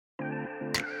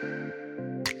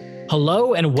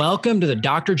Hello and welcome to the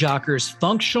Dr. Jocker's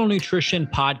Functional Nutrition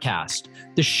Podcast,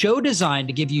 the show designed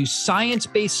to give you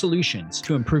science-based solutions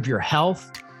to improve your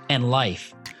health and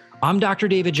life. I'm Dr.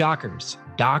 David Jockers,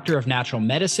 Doctor of Natural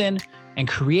Medicine and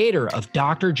creator of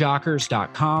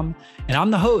drjockers.com, and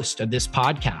I'm the host of this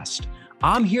podcast.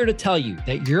 I'm here to tell you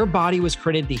that your body was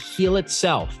created to heal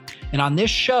itself, and on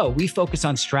this show, we focus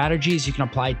on strategies you can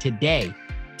apply today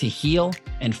to heal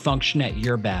and function at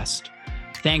your best.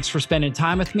 Thanks for spending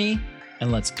time with me,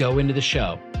 and let's go into the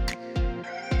show.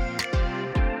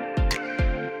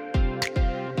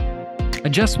 I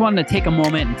just wanted to take a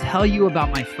moment and tell you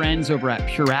about my friends over at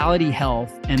Purality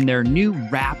Health and their new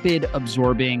rapid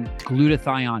absorbing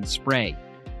glutathione spray.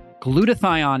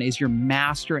 Glutathione is your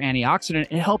master antioxidant.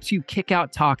 It helps you kick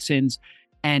out toxins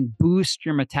and boost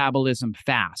your metabolism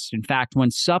fast. In fact,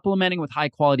 when supplementing with high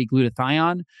quality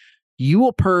glutathione, you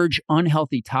will purge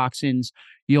unhealthy toxins.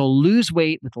 You'll lose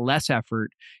weight with less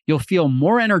effort. You'll feel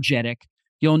more energetic.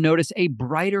 You'll notice a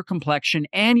brighter complexion,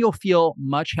 and you'll feel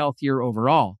much healthier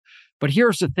overall. But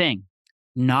here's the thing.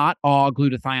 Not all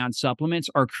glutathione supplements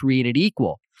are created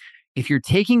equal. If you're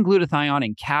taking glutathione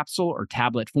in capsule or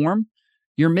tablet form,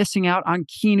 you're missing out on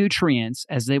key nutrients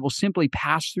as they will simply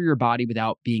pass through your body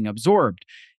without being absorbed.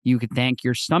 You could thank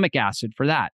your stomach acid for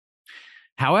that.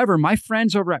 However, my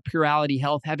friends over at Purality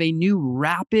Health have a new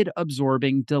rapid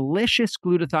absorbing, delicious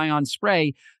glutathione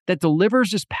spray that delivers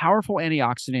this powerful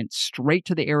antioxidant straight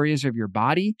to the areas of your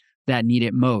body that need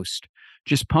it most.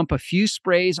 Just pump a few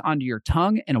sprays onto your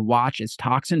tongue and watch as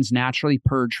toxins naturally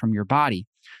purge from your body.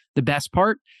 The best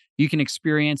part, you can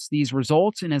experience these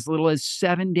results in as little as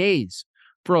 7 days.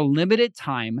 For a limited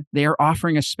time, they are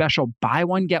offering a special buy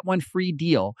one, get one free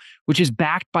deal, which is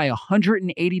backed by a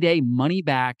 180-day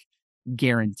money-back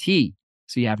guarantee.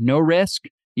 So you have no risk.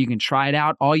 You can try it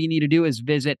out. All you need to do is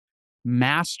visit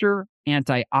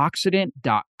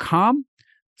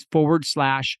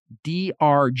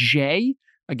masterantioxidant.com/DRJ.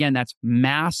 Again, that's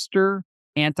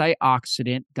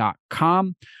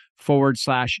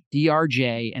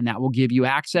masterantioxidant.com/DRJ, and that will give you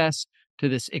access to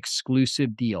this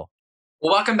exclusive deal.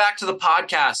 Well, welcome back to the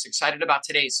podcast. Excited about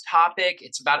today's topic.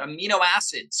 It's about amino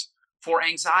acids for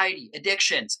anxiety,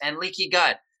 addictions, and leaky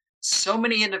gut. So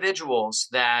many individuals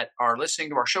that are listening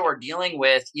to our show are dealing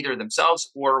with either themselves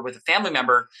or with a family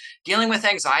member dealing with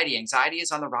anxiety. Anxiety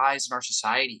is on the rise in our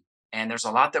society, and there's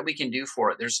a lot that we can do for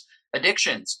it. There's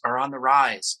addictions are on the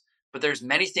rise, but there's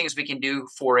many things we can do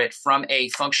for it from a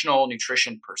functional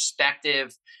nutrition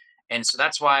perspective. And so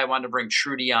that's why I wanted to bring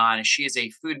Trudy on. She is a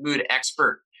food mood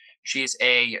expert. She's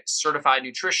a certified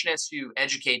nutritionist who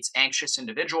educates anxious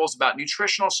individuals about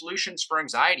nutritional solutions for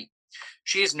anxiety.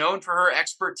 She is known for her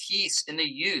expertise in the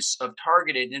use of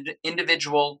targeted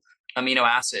individual amino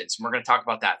acids. And we're going to talk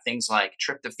about that. Things like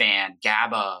tryptophan,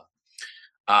 GABA,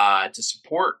 to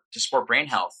support brain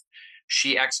health.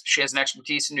 She has an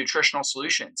expertise in nutritional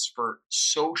solutions for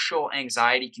social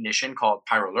anxiety condition called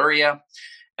pyroluria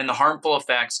and the harmful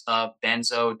effects of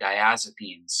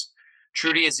benzodiazepines.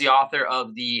 Trudy is the author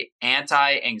of the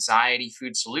Anti-Anxiety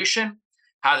Food Solution,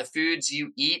 How the Foods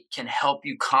You Eat Can Help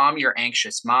You Calm Your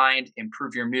Anxious Mind,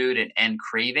 Improve Your Mood, and End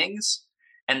Cravings,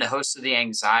 and the host of the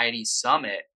Anxiety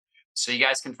Summit. So you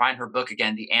guys can find her book,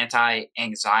 again, The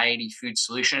Anti-Anxiety Food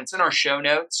Solution. It's in our show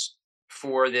notes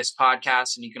for this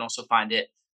podcast, and you can also find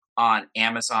it on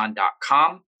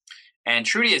Amazon.com. And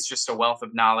Trudy is just a wealth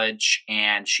of knowledge,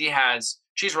 and she's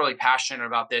really passionate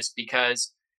about this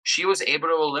because she was able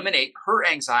to eliminate her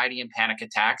anxiety and panic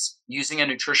attacks using a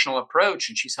nutritional approach.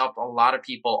 And she's helped a lot of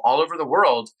people all over the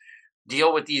world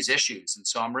deal with these issues. And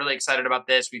so I'm really excited about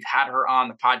this. We've had her on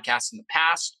the podcast in the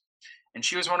past, and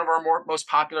she was one of our most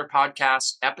popular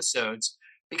podcast episodes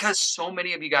because so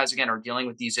many of you guys, again, are dealing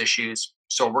with these issues.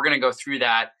 So we're going to go through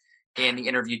that in the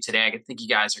interview today. I think you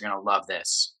guys are going to love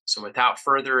this. So without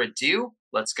further ado,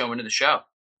 let's go into the show.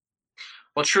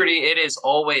 Well, Trudy, it is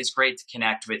always great to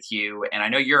connect with you. And I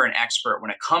know you're an expert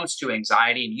when it comes to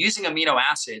anxiety and using amino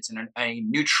acids and a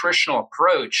nutritional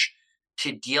approach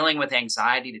to dealing with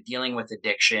anxiety, to dealing with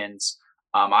addictions.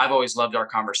 I've always loved our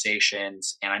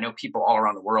conversations, and I know people all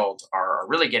around the world are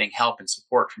really getting help and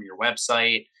support from your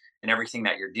website and everything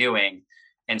that you're doing.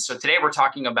 And so today we're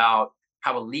talking about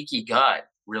how a leaky gut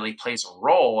really plays a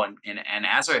role and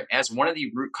as one of the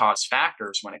root cause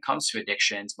factors when it comes to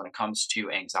addictions, when it comes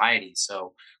to anxiety.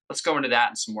 So let's go into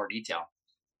that in some more detail.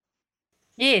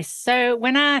 Yes. So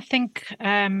when I think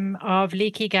of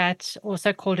leaky gut,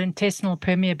 also called intestinal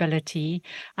permeability,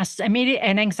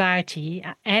 and anxiety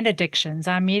and addictions,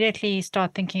 I immediately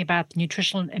start thinking about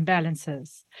nutritional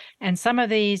imbalances. And some of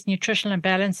these nutritional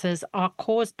imbalances are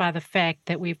caused by the fact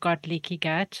that we've got leaky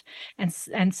gut. And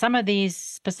some of these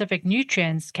specific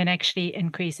nutrients can actually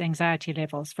increase anxiety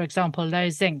levels. For example, low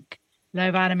zinc, low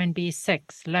vitamin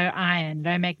B6, low iron,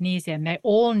 low magnesium. They're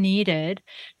all needed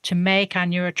to make our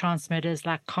neurotransmitters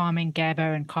like calming GABA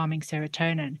and calming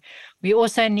serotonin. We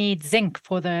also need zinc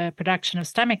for the production of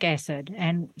stomach acid.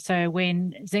 And so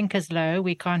when zinc is low,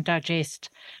 we can't digest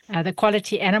the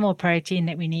quality animal protein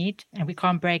that we need, and we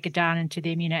can't break it down into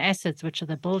the amino acids, which are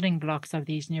the building blocks of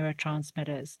these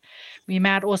neurotransmitters. We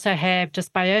might also have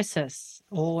dysbiosis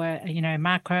or,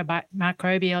 microbial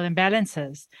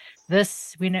imbalances.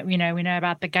 This we know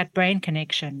about the gut brain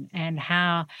connection and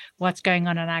how what's going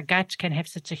on in our gut can have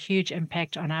such a huge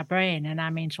impact on our brain and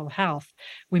our mental health.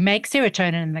 We make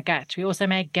serotonin in the gut. We also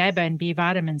make GABA and B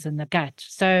vitamins in the gut.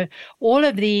 So all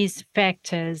of these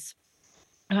factors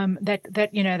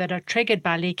that are triggered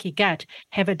by leaky gut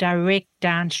have a direct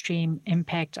downstream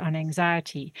impact on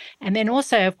anxiety. And then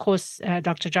also, of course,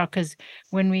 Dr. Jockers,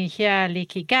 when we hear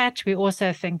leaky gut, we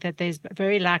also think that there's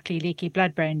very likely leaky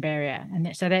blood-brain barrier.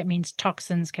 And so that means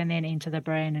toxins can then enter the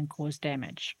brain and cause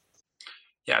damage.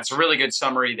 Yeah, it's a really good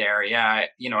summary there. Yeah,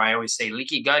 I always say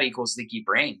leaky gut equals leaky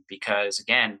brain because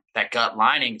again, that gut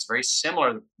lining is very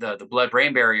similar. The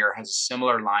blood-brain barrier has a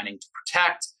similar lining to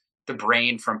protect the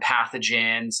brain from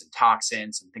pathogens and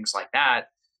toxins and things like that.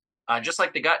 Just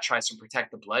like the gut tries to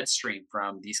protect the bloodstream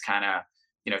from these kind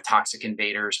of toxic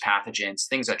invaders, pathogens,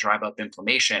 things that drive up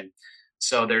inflammation.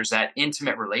 So there's that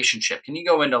intimate relationship. Can you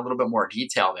go into a little bit more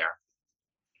detail there?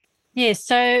 Yes.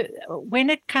 So when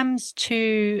it comes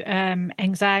to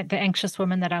anxiety, the anxious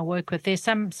woman that I work with, there's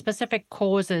some specific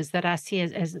causes that I see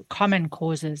as common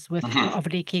causes of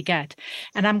leaky gut.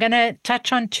 And I'm going to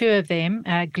touch on two of them,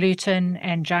 gluten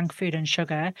and junk food and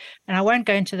sugar. And I won't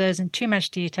go into those in too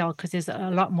much detail because there's a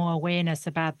lot more awareness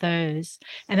about those.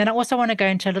 And then I also want to go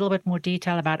into a little bit more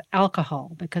detail about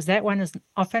alcohol because that one is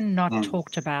often not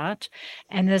talked about.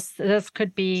 And this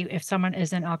could be if someone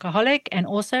is an alcoholic and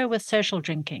also with social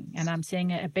drinking. And I'm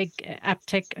seeing a big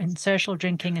uptick in social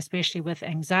drinking, especially with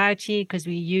anxiety, because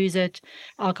we use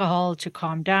alcohol to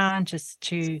calm down, just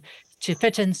to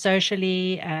fit in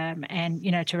socially,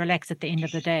 and to relax at the end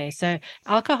of the day. So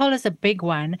alcohol is a big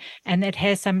one, and it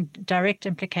has some direct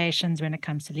implications when it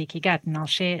comes to leaky gut. And I'll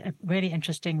share a really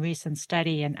interesting recent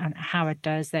study on how it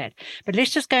does that. But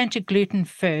let's just go into gluten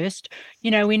first.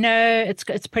 We know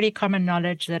it's pretty common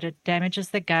knowledge that it damages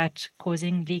the gut,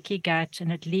 causing leaky gut,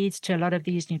 and it leads to a lot of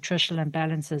these nutritional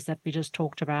imbalances that we just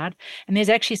talked about. And there's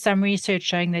actually some research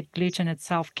showing that gluten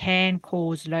itself can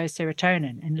cause low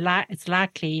serotonin, and it's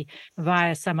likely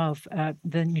via some of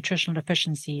the nutritional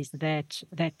deficiencies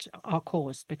that are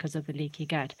caused because of the leaky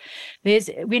gut.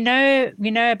 We know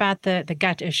about the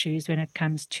gut issues when it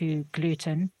comes to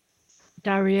gluten.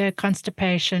 Diarrhea,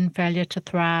 constipation, failure to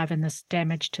thrive, and this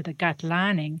damage to the gut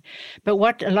lining. But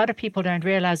what a lot of people don't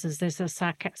realize is there's a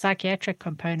psychiatric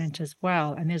component as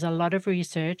well. And there's a lot of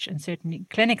research and certainly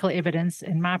clinical evidence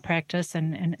in my practice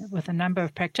and with a number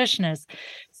of practitioners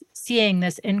seeing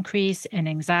this increase in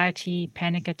anxiety,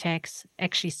 panic attacks,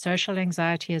 actually social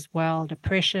anxiety as well,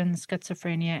 depression,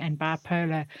 schizophrenia, and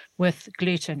bipolar with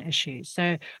gluten issues.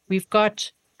 So we've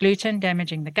got gluten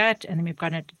damaging the gut, and then we've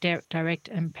got a direct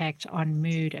impact on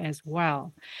mood as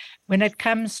well. When it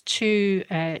comes to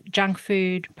junk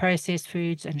food, processed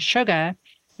foods, and sugar,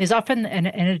 there's often an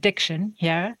addiction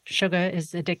here. Sugar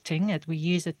is addicting. We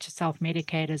use it to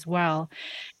self-medicate as well.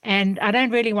 And I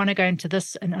don't really want to go into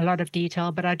this in a lot of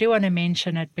detail, but I do want to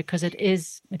mention it because it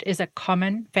is a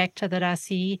common factor that I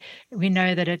see. We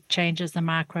know that it changes the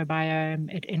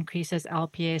microbiome. It increases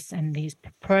LPS and these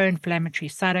pro-inflammatory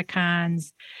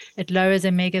cytokines. It lowers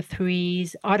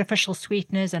omega-3s. Artificial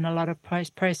sweeteners and a lot of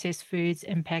processed foods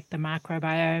impact the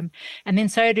microbiome. And then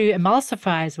so do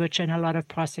emulsifiers, which in a lot of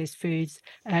processed foods,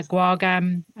 guar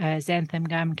gum, xanthan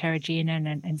gum,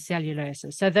 carrageenan, and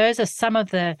cellulosis. So those are some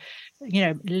of the,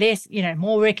 less,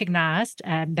 more recognized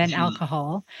than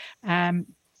alcohol.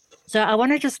 So I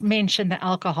want to just mention the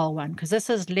alcohol one because this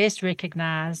is less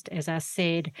recognized, as I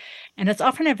said, and it's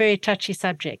often a very touchy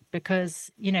subject because,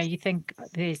 you think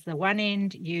there's the one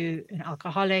end, an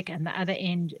alcoholic, and the other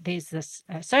end, there's this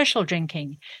social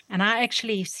drinking. And I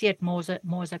actually see it more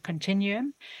as a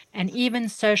continuum. And even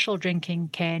social drinking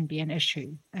can be an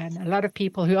issue. And a lot of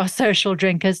people who are social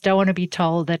drinkers don't want to be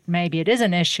told that maybe it is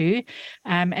an issue.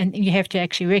 And you have to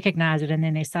actually recognize it. And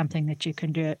then there's something that you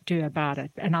can do about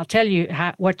it. And I'll tell you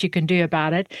what you can can do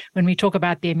about it when we talk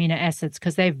about the amino acids,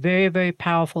 because they're very, very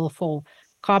powerful for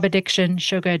carb addiction,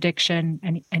 sugar addiction,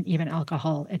 and even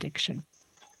alcohol addiction.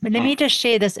 But let me just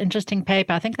share this interesting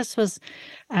paper. I think this was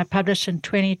published in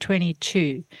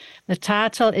 2022. The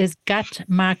title is Gut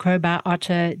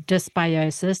Microbiota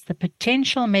Dysbiosis, the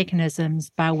Potential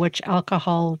Mechanisms by Which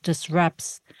Alcohol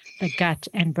Disrupts the Gut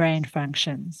and Brain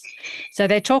Functions. So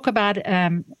they talk about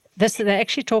this, they're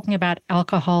actually talking about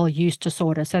alcohol use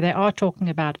disorder. So they are talking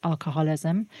about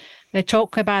alcoholism. They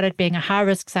talk about it being a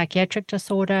high-risk psychiatric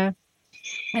disorder.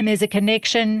 And there's a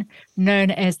connection known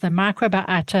as the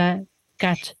microbiota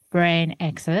gut-brain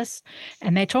axis,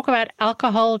 and they talk about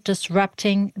alcohol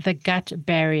disrupting the gut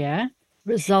barrier,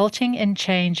 resulting in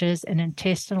changes in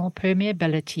intestinal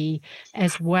permeability,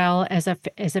 as well as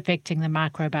affecting the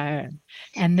microbiome.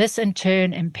 And this in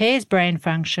turn impairs brain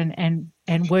function and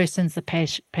worsens the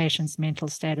patient's mental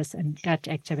status and gut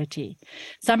activity.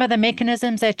 Some of the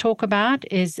mechanisms they talk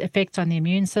about is effects on the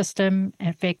immune system,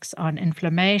 effects on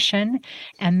inflammation,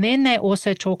 and then they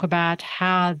also talk about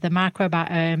how the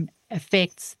microbiome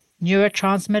affects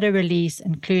neurotransmitter release,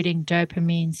 including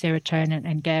dopamine, serotonin,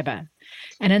 and GABA.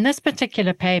 And in this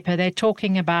particular paper, they're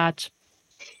talking about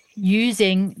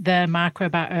using the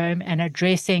microbiome and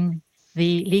addressing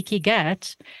the leaky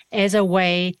gut as a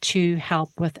way to help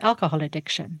with alcohol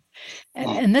addiction.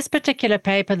 In this particular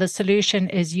paper, the solution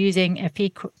is using a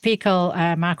fecal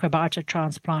microbiota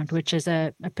transplant, which is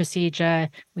a procedure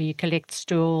where you collect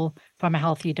stool from a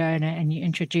healthy donor and you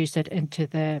introduce it into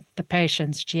the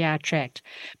patient's GI tract.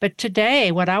 But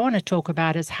today, what I want to talk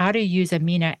about is how to use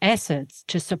amino acids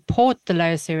to support the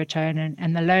low serotonin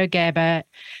and the low GABA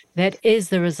that is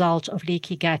the result of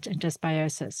leaky gut and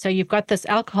dysbiosis. So you've got this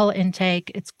alcohol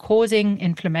intake, it's causing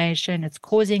inflammation, it's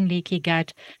causing leaky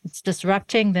gut, it's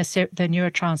disrupting the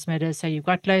neurotransmitters. So you've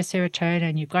got low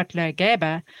serotonin, you've got low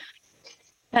GABA,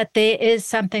 but there is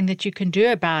something that you can do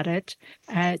about it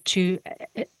to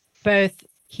both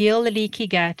heal the leaky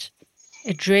gut,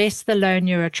 address the low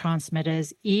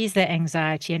neurotransmitters, ease the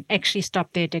anxiety, and actually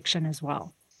stop the addiction as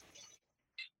well.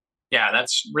 Yeah,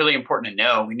 that's really important to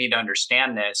know. We need to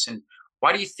understand this. And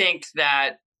why do you think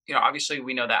that, obviously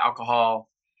we know that alcohol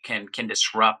can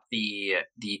disrupt the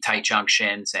tight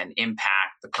junctions and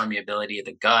impact the permeability of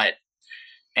the gut.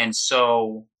 And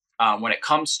so when it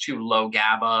comes to low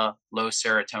GABA, low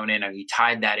serotonin, and we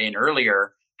tied that in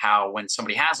earlier, how when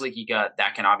somebody has leaky gut,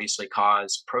 that can obviously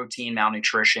cause protein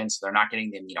malnutrition. So they're not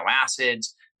getting the amino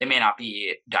acids. They may not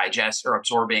be or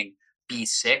absorbing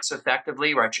B6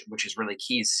 effectively, right, which is really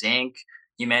key. Zinc,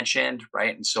 you mentioned,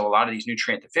 right? And so a lot of these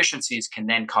nutrient deficiencies can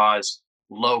then cause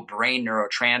low brain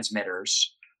neurotransmitters,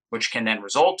 which can then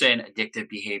result in addictive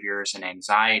behaviors and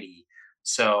anxiety.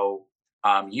 So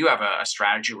you have a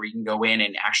strategy where you can go in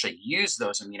and actually use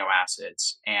those amino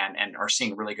acids and are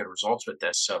seeing really good results with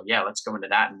this. So yeah, let's go into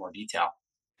that in more detail.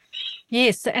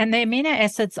 Yes, and the amino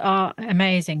acids are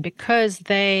amazing because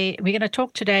we're going to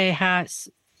talk today how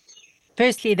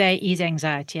firstly, they ease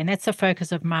anxiety, and that's the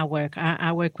focus of my work.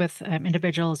 I work with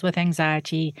individuals with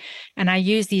anxiety, and I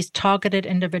use these targeted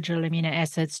individual amino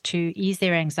acids to ease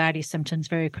their anxiety symptoms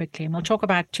very quickly. And we'll talk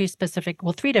about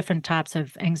three different types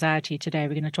of anxiety today.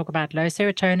 We're going to talk about low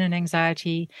serotonin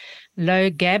anxiety, low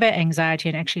GABA anxiety,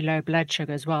 and actually low blood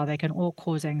sugar as well. They can all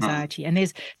cause anxiety. And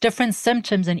there's different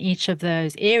symptoms in each of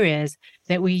those areas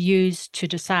that we use to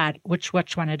decide which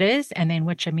one it is and then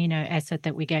which amino acid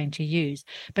that we're going to use.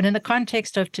 But in the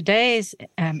context of today's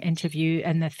interview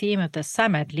and the theme of the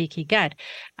summit, leaky gut,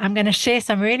 I'm going to share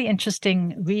some really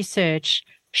interesting research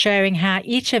showing how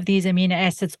each of these amino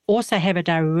acids also have a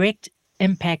direct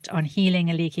impact on healing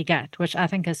a leaky gut, which I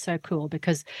think is so cool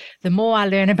because the more I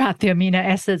learn about the amino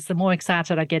acids, the more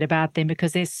excited I get about them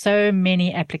because there's so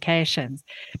many applications.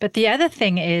 But the other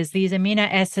thing is these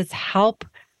amino acids help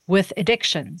with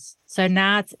addictions. So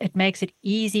now it makes it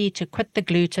easy to quit the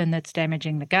gluten that's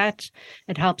damaging the gut.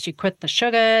 It helps you quit the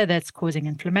sugar that's causing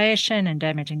inflammation and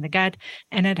damaging the gut.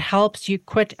 And it helps you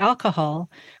quit alcohol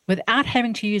without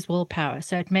having to use willpower.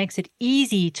 So it makes it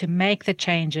easy to make the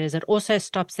changes. It also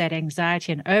stops that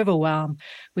anxiety and overwhelm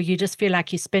where you just feel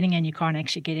like you're spinning and you can't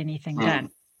actually get anything done.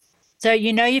 So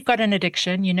you've got an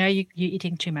addiction, you're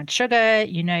eating too much sugar,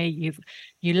 you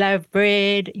love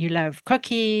bread, you love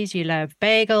cookies, you love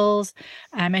bagels,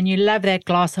 and you love that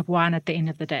glass of wine at the end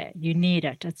of the day. You need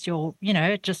it. It's your,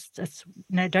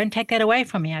 don't take that away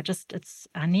from me.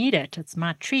 I need it. It's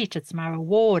my treat. It's my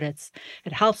reward.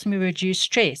 It helps me reduce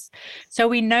stress. So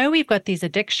we know we've got these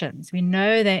addictions. We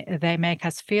know that they make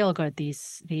us feel good,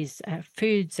 these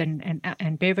foods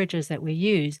and beverages that we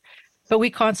use, but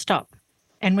we can't stop.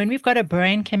 And when we've got a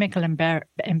brain chemical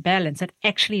imbalance, it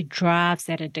actually drives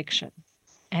that addiction.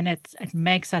 and it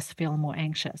makes us feel more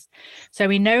anxious. So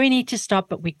we know we need to stop,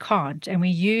 but we can't. And we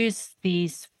use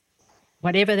these,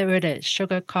 whatever it is,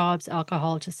 sugar, carbs,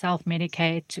 alcohol, to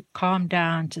self-medicate, to calm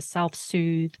down, to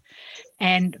self-soothe.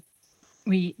 And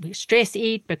we stress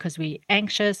eat because we're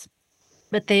anxious.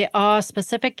 But there are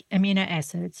specific amino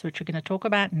acids, which we're going to talk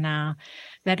about now,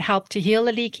 that help to heal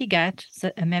the leaky gut.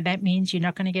 So, and that means you're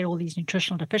not going to get all these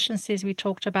nutritional deficiencies we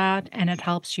talked about, and it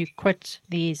helps you quit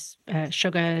these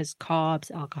sugars, carbs,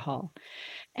 alcohol.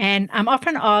 And I'm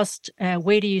often asked,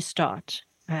 where do you start?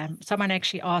 Someone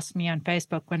actually asked me on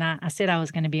Facebook when I said I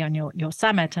was going to be on your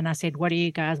summit, and I said, what do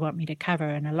you guys want me to cover?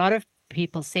 And a lot of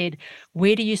people said,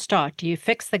 where do you start? Do you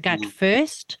fix the gut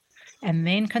first and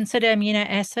then consider amino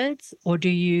acids, or do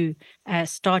you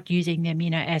start using the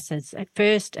amino acids at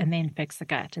first and then fix the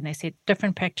gut? And they said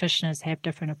different practitioners have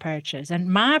different approaches.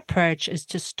 And my approach is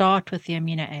to start with the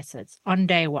amino acids on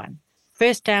day one.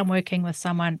 First day I'm working with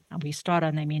someone, we start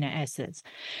on the amino acids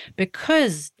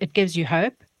because it gives you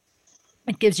hope.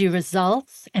 It gives you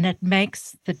results, and it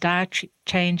makes the diet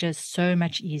changes so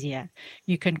much easier.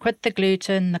 You can quit the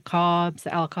gluten, the carbs,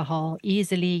 the alcohol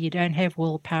easily. You don't have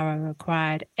willpower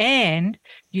required, and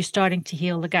you're starting to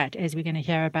heal the gut, as we're going to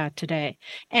hear about today.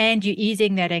 And you're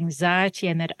easing that anxiety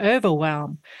and that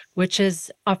overwhelm, which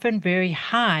is often very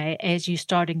high as you're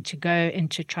starting to go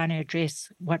into trying to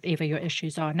address whatever your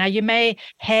issues are. Now, you may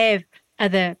have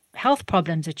other health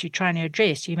problems that you're trying to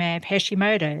address. You may have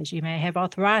Hashimoto's, you may have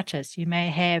arthritis, you may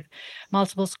have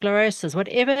multiple sclerosis,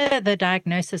 whatever the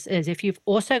diagnosis is. If you've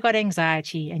also got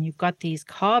anxiety and you've got these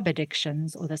carb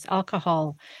addictions or this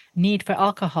alcohol, need for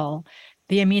alcohol,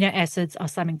 the amino acids are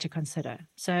something to consider.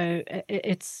 So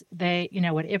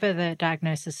whatever the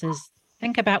diagnosis is,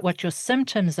 think about what your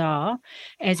symptoms are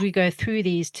as we go through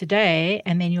these today,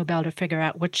 and then you'll be able to figure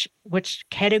out which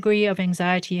category of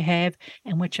anxiety you have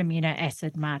and which amino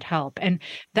acid might help. And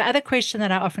the other question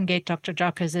that I often get, Dr.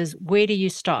 Jockers, is where do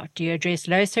you start? Do you address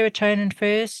low serotonin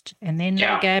first and then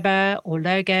low GABA or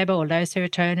low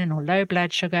serotonin or low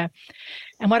blood sugar?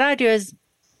 And what I do is,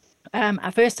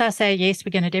 first I say, yes,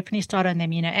 we're going to definitely start on the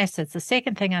amino acids. The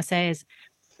second thing I say is,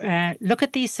 look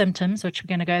at these symptoms, which we're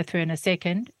going to go through in a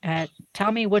second.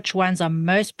 Tell me which ones are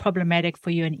most problematic for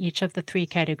you in each of the three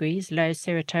categories: low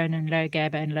serotonin, low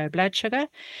GABA, and low blood sugar.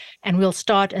 And we'll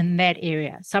start in that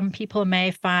area. Some people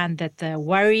may find that the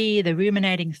worry, the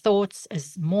ruminating thoughts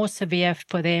is more severe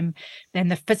for them than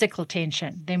the physical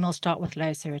tension. Then we'll start with low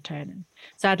serotonin.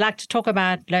 So I'd like to talk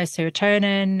about low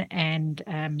serotonin and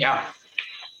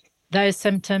those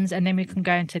symptoms, and then we can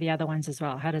go into the other ones as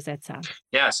well. How does that sound?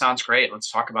 Yeah, sounds great.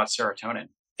 Let's talk about serotonin.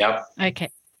 Yep. Okay.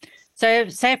 So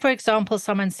say, for example,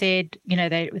 someone said,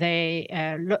 they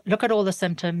look at all the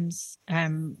symptoms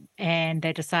and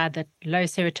they decide that low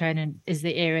serotonin is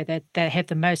the area that they have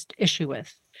the most issue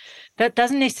with. That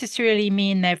doesn't necessarily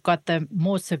mean they've got the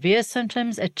more severe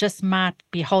symptoms. It just might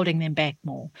be holding them back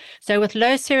more. So with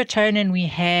low serotonin, we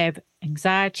have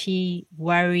anxiety,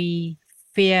 worry,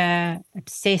 fear,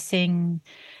 obsessing.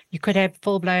 You could have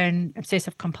full-blown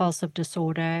obsessive compulsive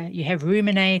disorder. You have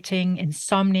ruminating,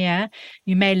 insomnia.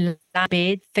 You may lie in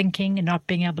bed thinking and not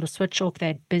being able to switch off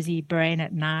that busy brain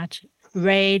at night.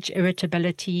 Rage,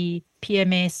 irritability,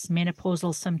 PMS,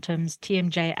 menopausal symptoms,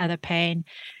 TMJ, other pain.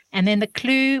 And then the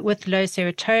clue with low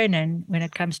serotonin when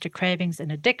it comes to cravings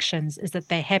and addictions is that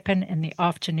they happen in the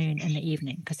afternoon and the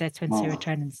evening, because that's when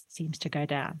serotonin seems to go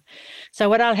down. So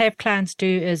what I'll have clients do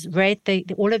is rate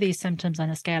all of these symptoms on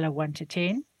a scale of 1 to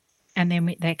 10. And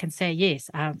then they can say, yes,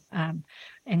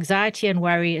 anxiety and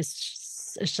worry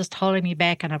is just holding me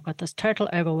back, and I've got this total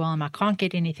overwhelm. I can't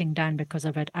get anything done because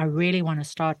of it. I really want to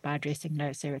start by addressing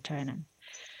low serotonin.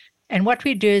 And what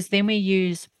we do is then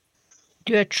we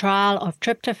do a trial of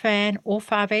tryptophan or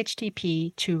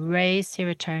 5-HTP to raise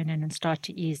serotonin and start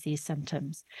to ease these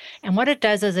symptoms. And what it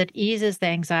does is it eases the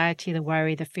anxiety, the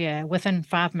worry, the fear within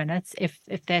 5 minutes if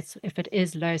it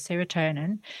is low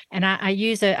serotonin. And I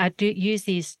do use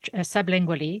these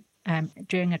sublingually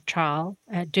during a trial,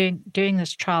 doing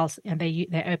this trial, and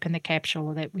they open the capsule,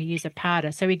 or that we use a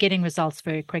powder. So we're getting results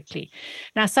very quickly.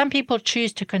 Now, some people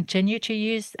choose to continue to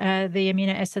use the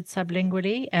amino acid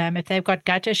sublingually. If they've got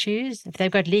gut issues, if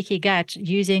they've got leaky gut,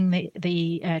 using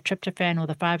the tryptophan or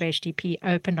the 5-HTP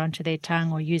opened onto their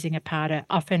tongue or using a powder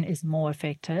often is more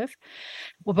effective.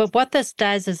 Well, but what this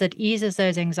does is it eases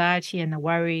those anxiety and the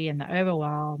worry and the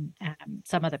overwhelm,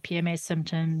 some of the PMS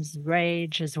symptoms,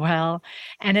 rage as well,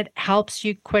 and it helps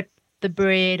you quit the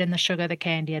bread and the sugar, the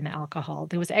candy and the alcohol.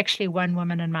 There was actually one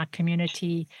woman in my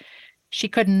community, she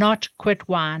could not quit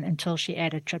wine until she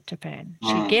added tryptophan.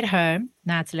 She'd get home,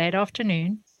 now it's late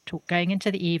afternoon, going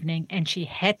into the evening, and she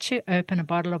had to open a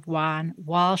bottle of wine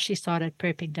while she started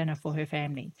prepping dinner for her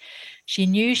family. She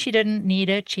knew she didn't need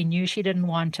it. She knew she didn't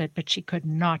want it, but she could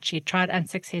not. She had tried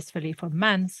unsuccessfully for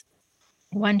months.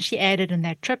 Once she added in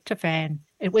that tryptophan,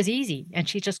 it was easy, and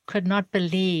she just could not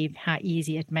believe how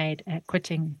easy it made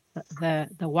quitting the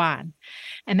wine.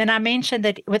 And then I mentioned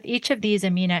that with each of these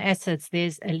amino acids,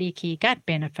 there's a leaky gut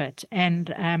benefit.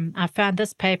 And I found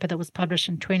this paper that was published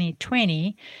in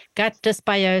 2020, Gut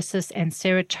Dysbiosis and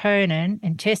Serotonin,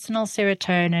 Intestinal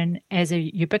Serotonin as a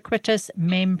ubiquitous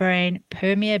membrane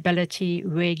permeability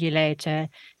regulator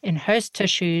in host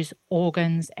tissues,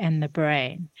 organs, and the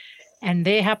brain. And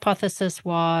their hypothesis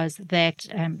was that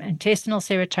intestinal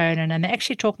serotonin, and they're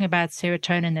actually talking about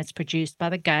serotonin that's produced by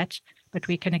the gut, but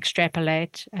we can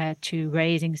extrapolate to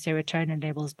raising serotonin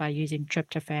levels by using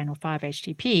tryptophan or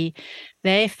 5-HTP.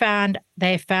 They found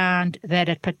that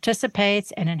it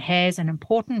participates and it has an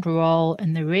important role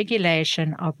in the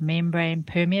regulation of membrane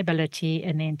permeability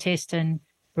in the intestine,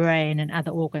 brain, and other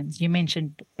organs. You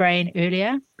mentioned brain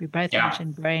earlier. We both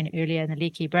mentioned brain earlier in the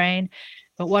leaky brain.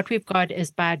 But what we've got is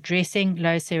by addressing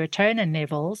low serotonin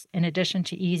levels, in addition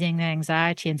to easing the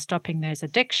anxiety and stopping those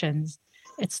addictions,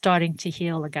 it's starting to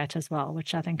heal the gut as well,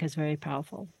 which I think is very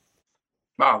powerful.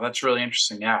 Wow, that's really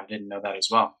interesting. Yeah, I didn't know that as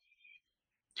well.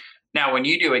 Now, when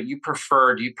you do it, do you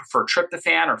prefer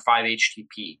tryptophan or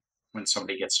 5-HTP when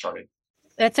somebody gets started?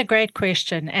 That's a great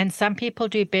question. And some people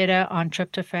do better on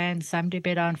tryptophan, some do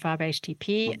better on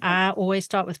 5-HTP. I always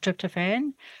start with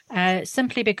tryptophan,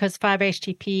 simply because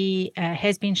 5-HTP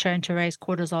has been shown to raise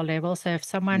cortisol levels. So if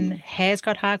someone has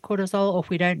got high cortisol, or if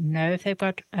we don't know if they've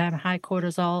got high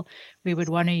cortisol, we would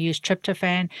want to use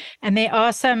tryptophan. And there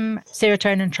are some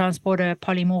serotonin transporter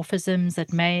polymorphisms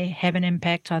that may have an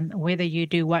impact on whether you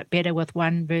do what better with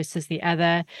one versus the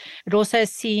other. It also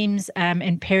seems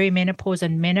in perimenopause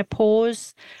and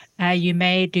menopause, you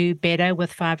may do better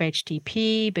with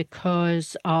 5-HTP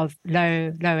because of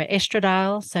lower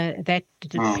estradiol. So that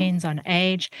depends on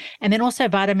age. And then also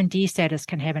vitamin D status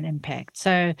can have an impact.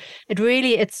 So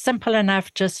it's simple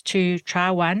enough just to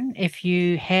try one. If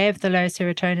you have the low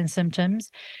serotonin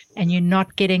symptoms and you're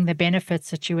not getting the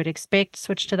benefits that you would expect,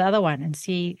 switch to the other one and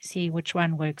see which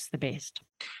one works the best.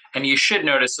 And you should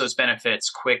notice those benefits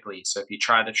quickly. So if you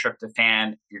try the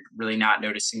tryptophan, you're really not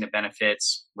noticing the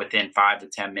benefits within 5 to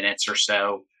 10 minutes or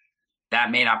so,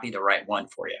 that may not be the right one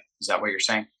for you. Is that what you're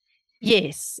saying?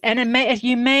 Yes. And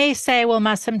you may say, well,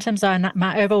 my symptoms are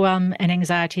my overwhelm and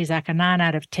anxiety is like a 9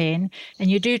 out of 10.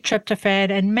 And you do tryptophan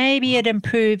and maybe it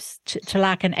improves to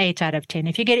like an 8 out of 10.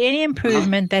 If you get any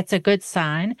improvement, that's a good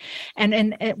sign.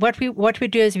 And what we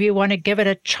do is we want to give it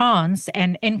a chance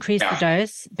and increase the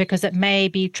dose, because it may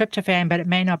be tryptophan, but it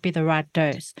may not be the right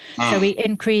dose. So we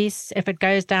increase. If it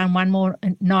goes down one more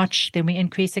notch, then we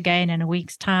increase again in a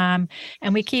week's time.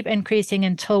 And we keep increasing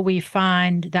until we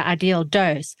find the ideal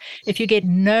dose. If you get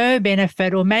no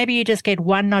benefit, or maybe you just get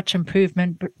one notch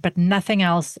improvement, but nothing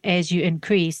else as you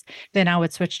increase, then I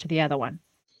would switch to the other one.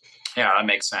 Yeah, that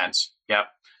makes sense. Yep.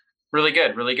 Really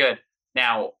good. Really good.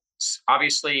 Now,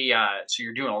 obviously, so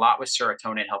you're doing a lot with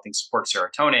serotonin, helping support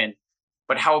serotonin,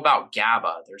 but how about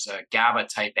GABA? There's a GABA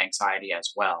type anxiety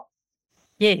as well.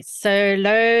 Yes. So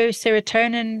low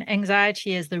serotonin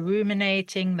anxiety is the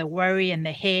ruminating, the worry in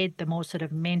the head, the more sort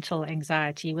of mental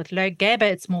anxiety. With low GABA,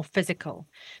 it's more physical.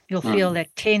 You'll feel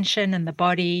that tension in the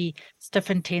body,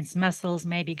 stiff and tense muscles,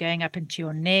 maybe going up into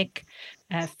your neck.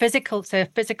 Physical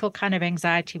kind of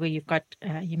anxiety where you've got,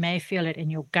 you may feel it in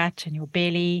your gut and your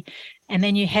belly. And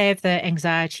then you have the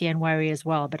anxiety and worry as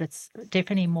well, but it's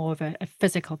definitely more of a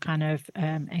physical kind of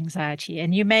anxiety.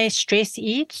 And you may stress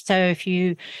eat. So if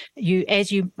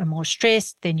as you are more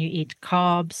stressed, then you eat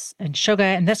carbs and sugar,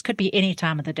 and this could be any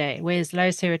time of the day. Whereas low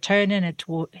serotonin,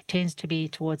 it tends to be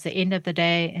towards the end of the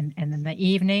day and in the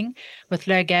evening. With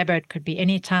low GABA, it could be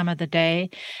any time of the day.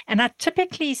 And I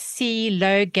typically see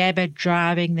low GABA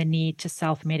driving the need to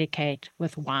self-medicate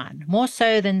with wine, more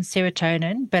so than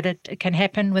serotonin, but it can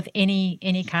happen with any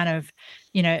kind of,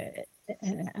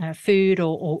 food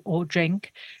or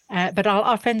drink. But I'll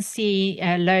often see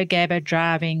low GABA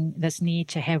driving this need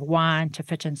to have wine to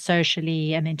fit in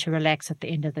socially and then to relax at the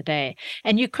end of the day.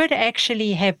 And you could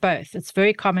actually have both. It's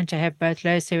very common to have both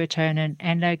low serotonin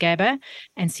and low GABA,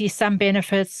 and see some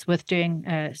benefits with doing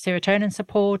serotonin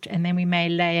support. And then we may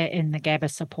layer in the GABA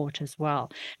support as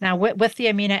well. Now, with the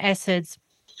amino acids,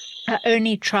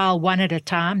 only trial one at a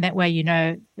time. That way you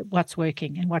know what's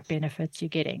working and what benefits you're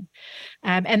getting.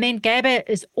 And then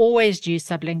GABA is always used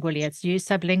sublingually. It's used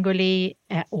sublingually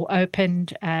or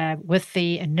opened with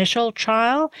the initial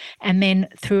trial, and then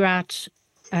throughout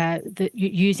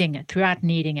using it without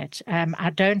needing it. I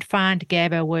don't find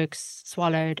GABA works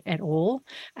swallowed at all.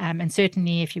 And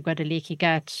certainly if you've got a leaky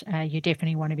gut, you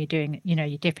definitely want to be doing,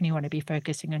 you definitely want to be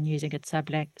focusing on using it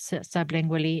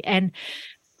sublingually. And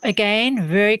again,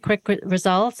 very quick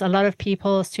results. A lot of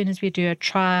people, as soon as we do a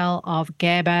trial of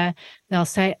GABA, they'll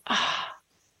say,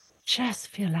 just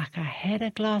feel like I had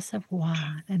a glass of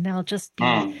wine, and they'll just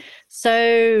be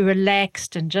so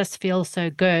relaxed and just feel so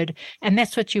good. And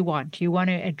that's what you want. You want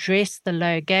to address the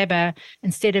low GABA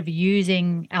instead of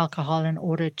using alcohol in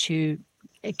order to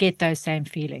get those same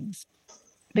feelings,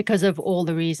 because of all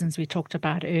the reasons we talked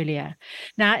about earlier.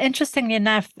 Now, interestingly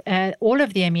enough, all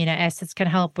of the amino acids can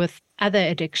help with other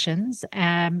addictions.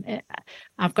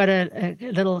 I've got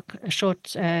a short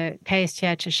case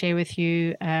here to share with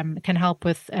you. It can help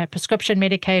with prescription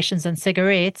medications and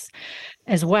cigarettes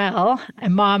as well. A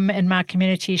mom in my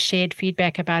community shared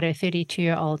feedback about her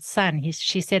 32-year-old son.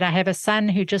 She said, I have a son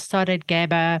who just started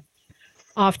GABA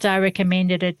after I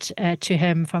recommended it to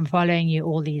him from following you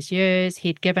all these years.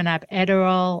 He'd given up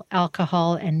Adderall,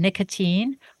 alcohol, and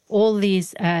nicotine all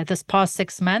this past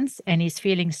 6 months, and he's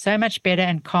feeling so much better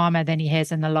and calmer than he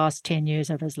has in the last 10 years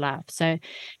of his life. So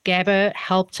GABA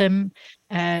helped him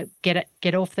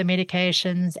get off the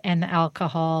medications and the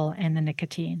alcohol and the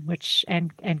nicotine,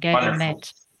 and gave him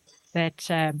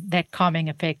that calming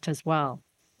effect as well.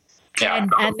 Yeah.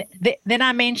 And then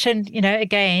I mentioned,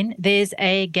 again, there's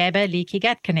a GABA leaky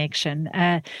gut connection.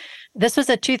 This was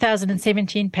a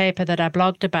 2017 paper that I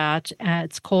blogged about.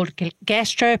 It's called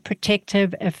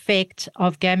Gastroprotective Effect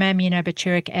of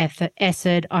Gamma-aminobutyric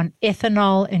Acid on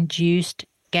Ethanol-Induced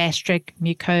Gastric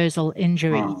Mucosal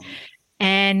Injury.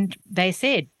 And they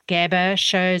said GABA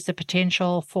shows the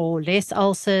potential for less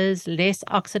ulcers, less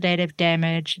oxidative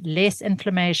damage, less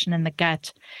inflammation in the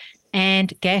gut, and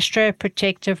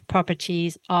gastroprotective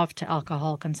properties after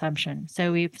alcohol consumption.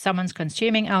 So if someone's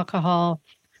consuming alcohol,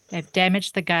 they've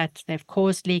damaged the gut, they've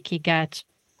caused leaky gut,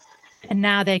 and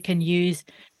now they can use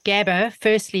GABA,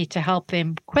 firstly, to help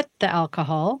them quit the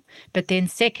alcohol, but then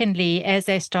secondly, as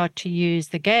they start to use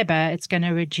the GABA, it's going to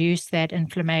reduce that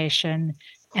inflammation,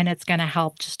 and it's going to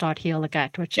help to start heal the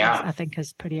gut, which I think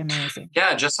is pretty amazing.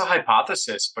 Yeah, just a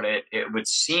hypothesis, but it would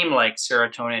seem like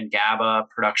serotonin, GABA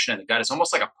production in the gut is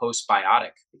almost like a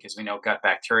postbiotic, because we know gut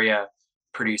bacteria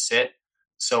produce it.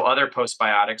 So other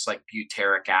postbiotics like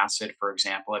butyric acid, for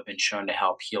example, have been shown to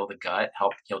help heal the gut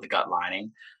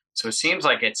lining. So it seems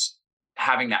like it's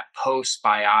having that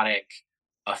postbiotic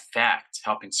effect,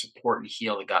 helping support and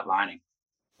heal the gut lining.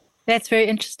 That's very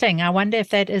interesting. I wonder if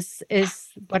that is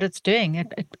what it's doing.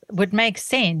 It would make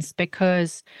sense,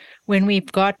 because when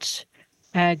we've got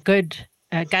good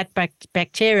gut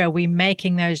bacteria, we're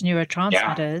making those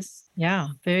neurotransmitters. Yeah,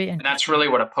 very interesting. And that's really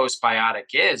what a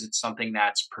postbiotic is. It's something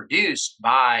that's produced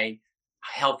by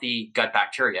healthy gut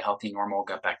bacteria, healthy normal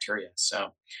gut bacteria.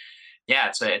 So yeah,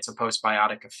 it's a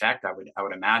postbiotic effect. I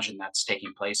would imagine that's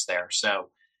taking place there.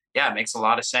 So yeah, it makes a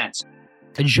lot of sense.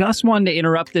 I just wanted to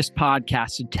interrupt this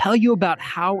podcast to tell you about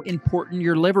how important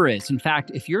your liver is. In fact,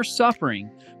 if you're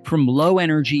suffering from low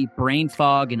energy, brain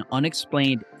fog, and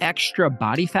unexplained extra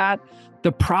body fat,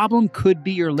 the problem could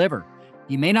be your liver.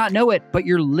 You may not know it, but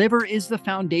your liver is the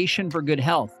foundation for good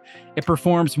health. It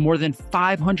performs more than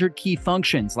 500 key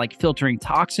functions like filtering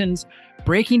toxins,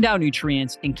 breaking down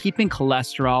nutrients, and keeping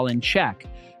cholesterol in check.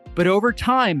 But over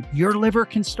time, your liver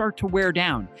can start to wear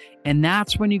down, and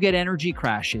that's when you get energy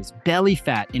crashes, belly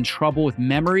fat, and trouble with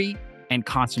memory and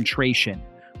concentration.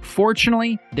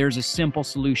 Fortunately, there's a simple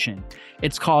solution.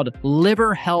 It's called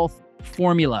Liver Health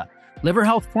Formula. Liver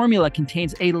Health Formula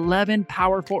contains 11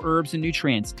 powerful herbs and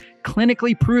nutrients,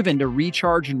 clinically proven to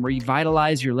recharge and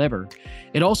revitalize your liver.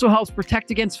 It also helps protect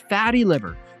against fatty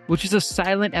liver, which is a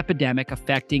silent epidemic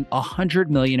affecting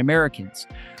 100 million Americans.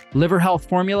 Liver Health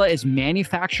Formula is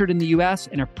manufactured in the US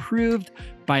and approved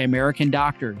by American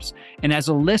doctors. And as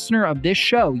a listener of this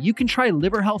show, you can try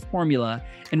Liver Health Formula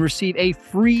and receive a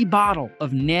free bottle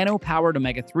of nano-powered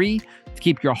omega-3 to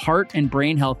keep your heart and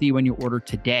brain healthy when you order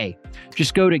today.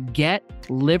 Just go to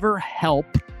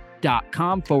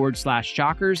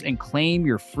getliverhelp.com/jockers and claim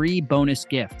your free bonus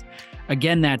gift.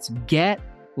 Again, that's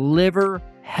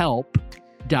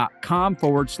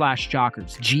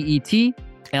getliverhelp.com/jockers.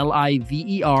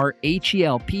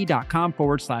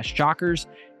 GetLiverhelp.com/jockers.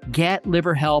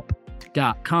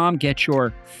 Getliverhelp.com. Get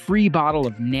your free bottle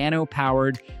of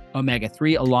nano-powered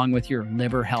omega-3 along with your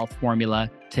Liver Health Formula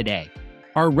today.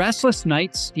 Are restless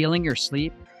nights stealing your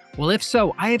sleep? Well, if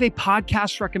so, I have a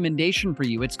podcast recommendation for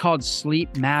you. It's called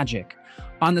Sleep Magic.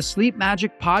 On the Sleep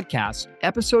Magic podcast,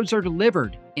 episodes are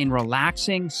delivered in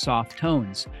relaxing, soft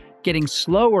tones. getting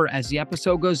slower as the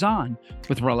episode goes on,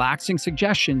 with relaxing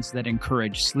suggestions that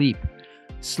encourage sleep.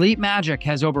 Sleep Magic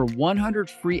has over 100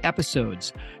 free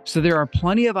episodes, so there are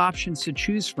plenty of options to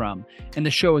choose from, and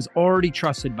the show is already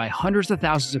trusted by hundreds of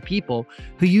thousands of people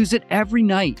who use it every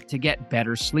night to get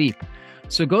better sleep.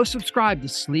 So go subscribe to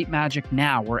Sleep Magic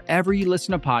now wherever you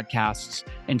listen to podcasts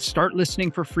and start listening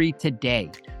for free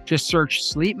today. Just search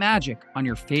Sleep Magic on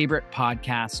your favorite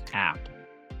podcast app.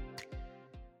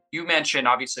 You mentioned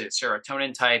obviously the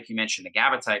serotonin type, you mentioned the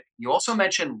GABA type. You also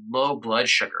mentioned low blood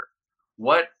sugar.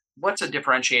 What's a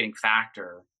differentiating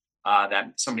factor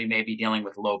that somebody may be dealing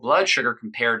with low blood sugar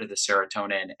compared to the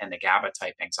serotonin and the GABA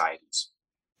type anxieties?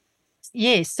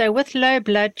 Yes. So with low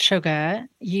blood sugar,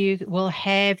 you will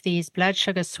have these blood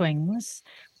sugar swings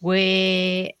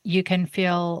where you can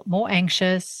feel more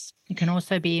anxious. You can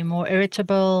also be more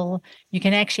irritable. You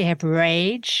can actually have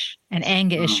rage and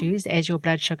anger issues as your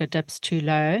blood sugar dips too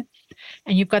low.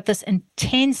 And you've got this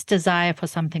intense desire for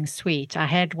something sweet. I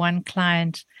had one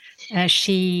client,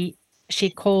 she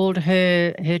called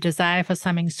her desire for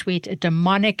something sweet a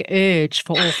demonic urge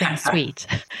for all things sweet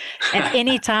at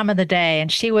any time of the day.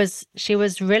 And she was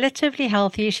relatively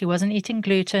healthy. She wasn't eating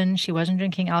gluten. She wasn't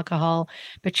drinking alcohol,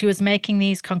 but she was making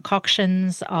these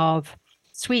concoctions of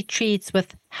sweet treats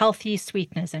with healthy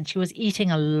sweetness, and she was eating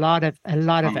a lot of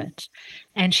it.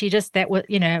 And she just, that was,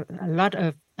 a lot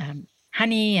of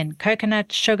honey and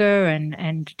coconut sugar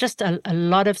and just a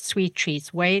lot of sweet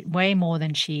treats, way more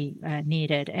than she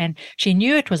needed. And she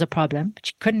knew it was a problem, but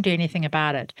she couldn't do anything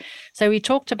about it. So we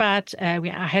talked about,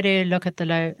 I had her look at the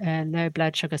low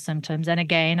blood sugar symptoms. And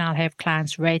again, I'll have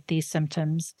clients rate these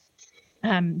symptoms.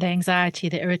 The anxiety,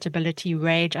 the irritability,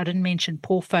 rage. I didn't mention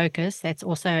poor focus. That's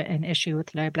also an issue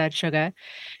with low blood sugar.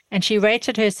 And she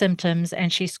rated her symptoms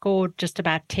and she scored just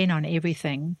about 10 on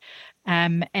everything.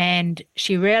 And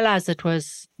she realized it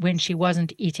was when she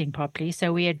wasn't eating properly.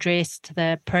 So we addressed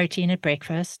the protein at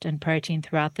breakfast and protein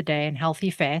throughout the day and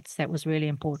healthy fats. That was really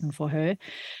important for her.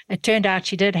 It turned out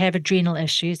she did have adrenal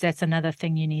issues. That's another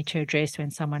thing you need to address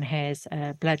when someone has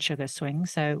blood sugar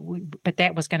swings. But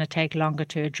that was going to take longer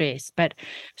to address.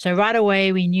 So right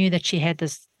away, we knew that she had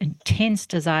this intense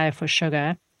desire for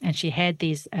sugar, and she had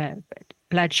these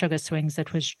blood sugar swings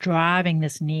that was driving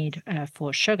this need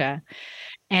for sugar.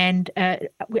 And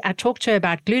I talked to her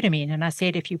about glutamine, and I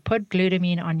said, if you put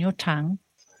glutamine on your tongue,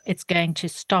 it's going to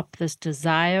stop this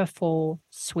desire for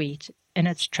sweet in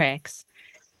its tracks.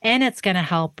 And it's going to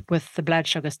help with the blood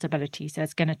sugar stability. So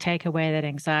it's going to take away that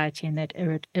anxiety and that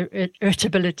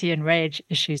irritability and rage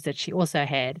issues that she also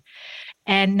had.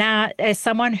 And now, as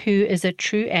someone who is a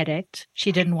true addict,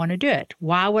 she didn't want to do it.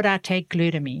 Why would I take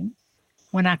glutamine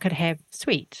when I could have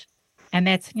sweet? And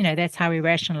that's how we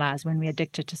rationalize when we're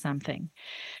addicted to something.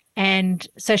 And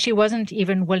so she wasn't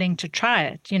even willing to try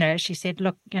it. She said,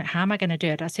 look, how am I going to do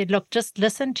it? I said, look, just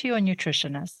listen to your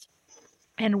nutritionist.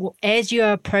 And as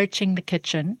you're approaching the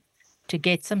kitchen to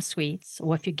get some sweets,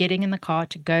 or if you're getting in the car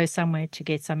to go somewhere to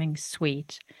get something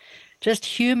sweet, just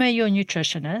humor your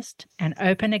nutritionist and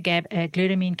open a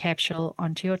glutamine capsule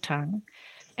onto your tongue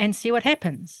and see what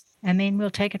happens. And then we'll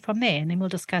take it from there, and then we'll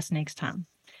discuss next time.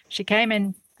 She came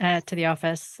in to the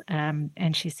office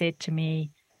and she said to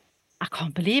me, I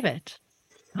can't believe it.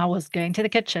 I was going to the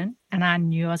kitchen and I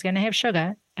knew I was going to have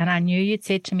sugar, and I knew you'd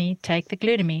said to me, take the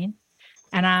glutamine.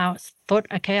 And I thought,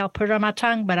 okay, I'll put it on my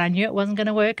tongue, but I knew it wasn't going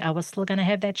to work. I was still going to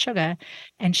have that sugar.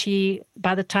 And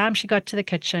by the time she got to the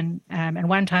kitchen, and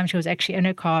one time she was actually in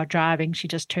her car driving, she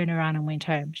just turned around and went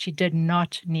home. She did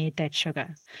not need that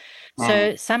sugar.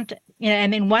 So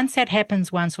and then once that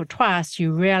happens once or twice,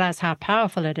 you realize how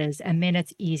powerful it is, and then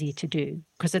it's easy to do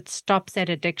because it stops that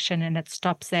addiction, and it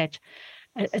stops the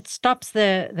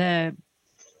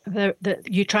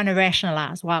you're trying to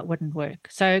rationalize why it wouldn't work.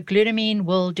 So glutamine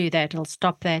will do that. It'll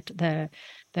stop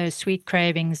those sweet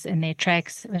cravings in their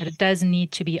tracks, but it does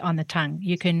need to be on the tongue.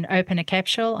 You can open a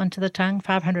capsule onto the tongue.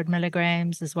 500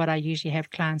 milligrams is what I usually have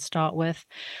clients start with,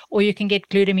 or you can get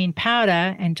glutamine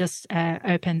powder and just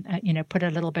put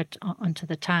a little bit onto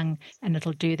the tongue, and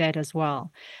it'll do that as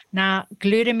well. Now,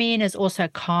 glutamine is also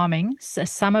calming. So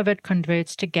some of it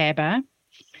converts to GABA,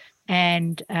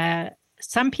 and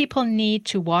some people need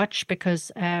to watch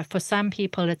because for some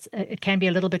people it can be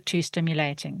a little bit too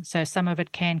stimulating. So some of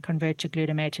it can convert to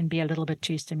glutamate and be a little bit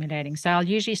too stimulating. So I'll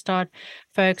usually start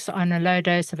folks on a low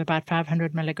dose of about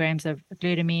 500 milligrams of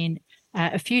glutamine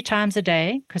a few times a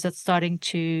day, because it's starting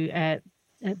to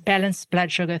balance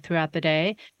blood sugar throughout the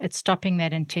day. It's stopping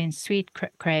that intense sweet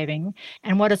craving.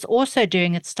 And what it's also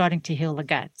doing, it's starting to heal the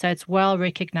gut. So it's well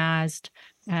recognized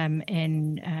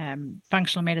in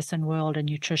functional medicine world and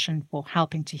nutrition for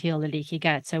helping to heal the leaky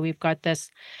gut. So we've got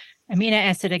this amino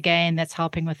acid, again, that's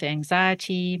helping with the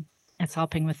anxiety, it's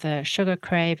helping with the sugar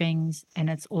cravings, and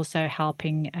it's also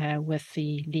helping with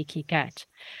the leaky gut.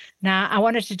 Now, I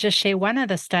wanted to just share one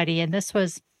other study, and this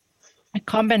was a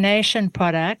combination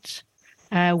product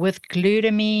with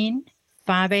glutamine,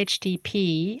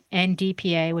 5-HTP, and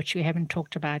DPA, which we haven't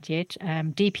talked about yet.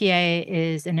 DPA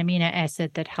is an amino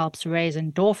acid that helps raise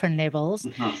endorphin levels.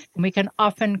 And we can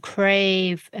often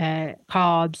crave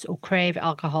carbs or crave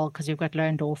alcohol because we've got low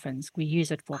endorphins. We use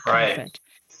it for comfort.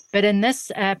 But in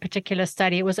this particular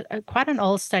study, it was quite an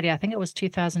old study. I think it was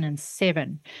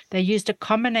 2007. They used a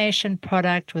combination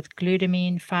product with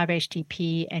glutamine,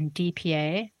 5-HTP, and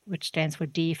DPA, which stands for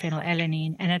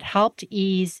D-phenylalanine, and it helped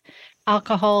ease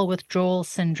alcohol withdrawal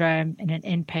syndrome in an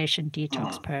inpatient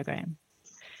detox program.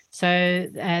 So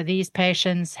these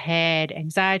patients had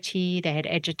anxiety, they had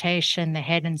agitation, they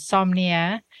had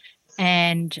insomnia,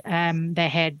 and they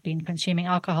had been consuming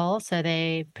alcohol, so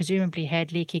they presumably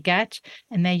had leaky gut,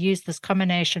 and they used this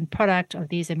combination product of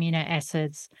these amino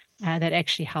acids that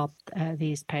actually helped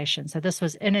these patients. So this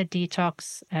was in a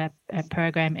detox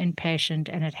program, inpatient,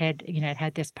 and it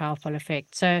had this powerful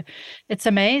effect. So it's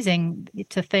amazing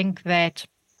to think that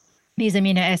these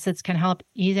amino acids can help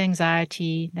ease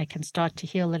anxiety. They can start to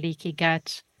heal the leaky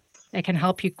gut. They can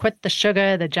help you quit the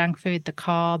sugar, the junk food, the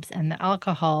carbs, and the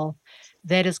alcohol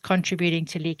that is contributing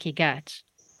to leaky gut.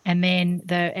 And then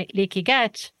the leaky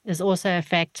gut is also a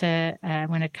factor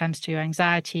when it comes to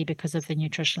anxiety because of the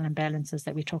nutritional imbalances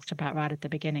that we talked about right at the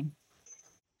beginning.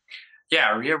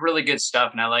 Yeah, really good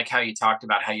stuff. And I like how you talked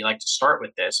about how you like to start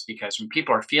with this, because when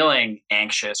people are feeling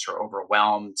anxious or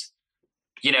overwhelmed,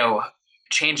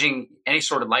 changing any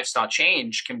sort of lifestyle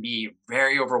change can be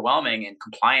very overwhelming, and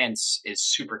compliance is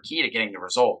super key to getting the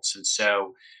results. And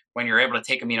so when you're able to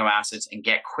take amino acids and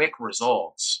get quick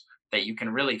results that you can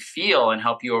really feel and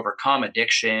help you overcome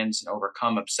addictions and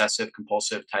overcome obsessive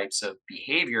compulsive types of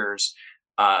behaviors,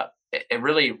 it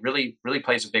really, really, really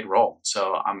plays a big role.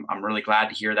 So I'm really glad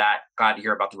to hear that. Glad to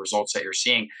hear about the results that you're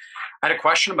seeing. I had a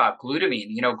question about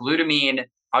glutamine. Glutamine,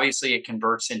 obviously it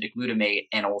converts into glutamate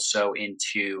and also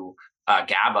into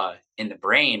GABA in the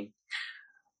brain.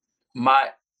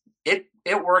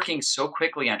 It working so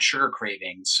quickly on sugar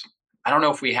cravings. I don't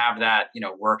know if we have that,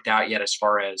 worked out yet as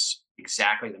far as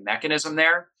exactly the mechanism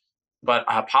there. But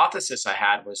a hypothesis I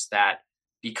had was that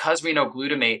because we know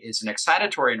glutamate is an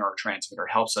excitatory neurotransmitter,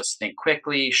 helps us think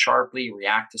quickly, sharply,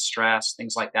 react to stress,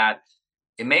 things like that,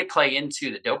 it may play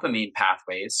into the dopamine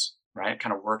pathways, right? It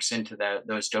kind of works into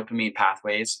those dopamine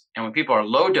pathways. And when people are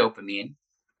low dopamine,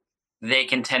 they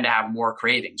can tend to have more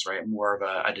cravings, right? More of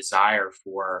a desire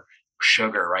for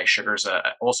sugar, right? Sugars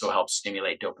also helps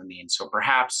stimulate dopamine. So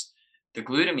perhaps the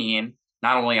glutamine,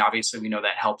 not only obviously we know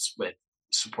that helps with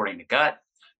supporting the gut,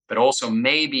 but also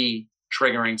maybe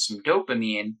triggering some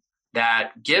dopamine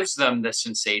that gives them the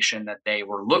sensation that they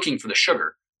were looking for the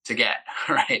sugar to get,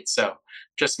 right? So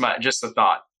just a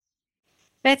thought.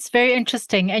 That's very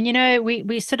interesting. And,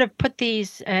 we sort of put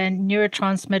these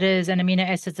neurotransmitters and amino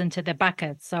acids into the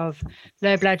buckets of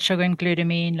low blood sugar and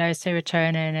glutamine, low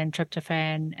serotonin and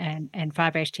tryptophan and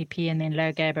 5-HTP, and then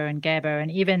low GABA and GABA, and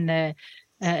even the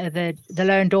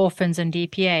low endorphins and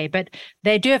DPA, but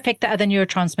they do affect the other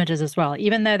neurotransmitters as well.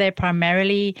 Even though they're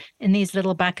primarily in these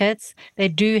little buckets, they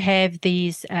do have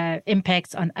these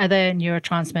impacts on other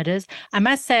neurotransmitters. I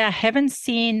must say, I haven't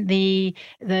seen the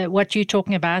what you're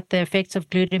talking about, the effects of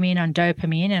glutamine on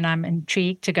dopamine, and I'm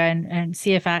intrigued to go and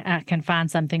see if I can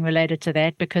find something related to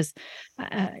that, because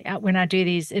when I do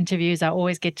these interviews, I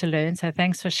always get to learn. So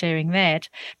thanks for sharing that.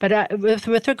 But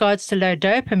with regards to low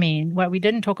dopamine, what we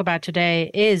didn't talk about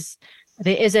today is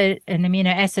there is an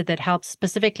amino acid that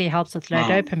specifically helps with low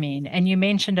dopamine. And you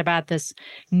mentioned about this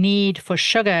need for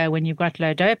sugar when you've got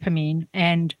low dopamine.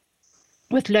 And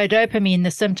with low dopamine,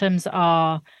 the symptoms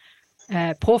are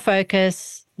poor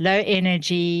focus, low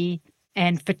energy,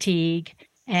 and fatigue,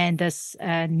 and this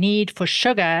need for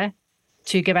sugar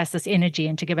to give us this energy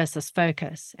and to give us this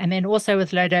focus. And then also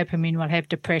with low dopamine, we'll have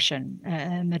depression.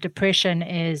 And the depression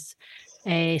is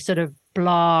a sort of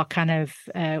blah kind of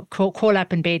call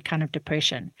up in bed kind of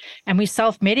depression. And we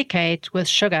self-medicate with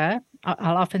sugar.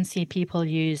 I'll often see people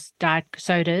use diet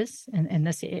sodas in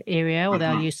this area, or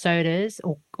they'll use sodas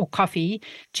or coffee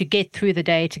to get through the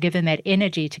day, to give them that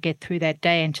energy to get through that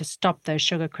day and to stop those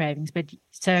sugar cravings. And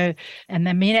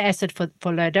the amino acid for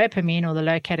low dopamine or the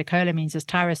low catecholamines is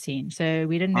tyrosine. So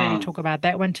we didn't really talk about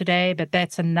that one today, but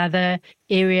that's another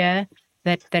area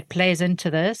that plays into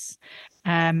this.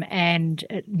 And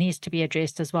it needs to be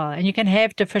addressed as well. And you can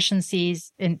have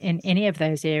deficiencies in any of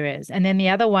those areas. And then the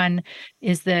other one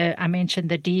is I mentioned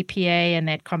the DPA and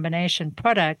that combination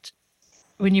product,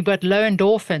 when you've got low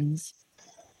endorphins,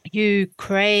 you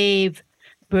crave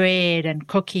bread and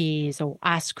cookies or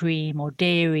ice cream or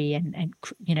dairy and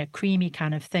creamy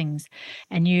kind of things,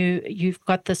 and you've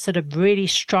got this sort of really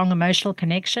strong emotional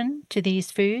connection to these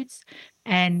foods.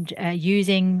 And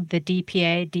using the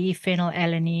DPA,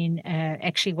 D-phenylalanine,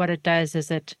 actually what it does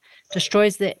is it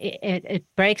destroys it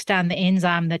breaks down the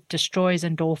enzyme that destroys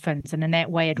endorphins, and in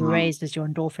that way it raises your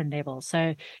endorphin level.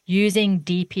 So using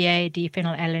DPA,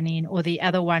 D-phenylalanine, or the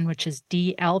other one, which is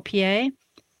DLPA,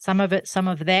 some of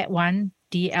that one,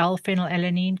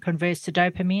 D-L-phenylalanine, converts to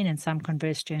dopamine and some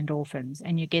converts to endorphins,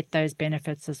 and you get those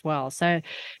benefits as well. So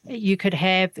you could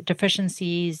have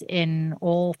deficiencies in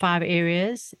all 5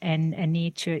 areas and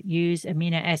need to use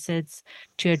amino acids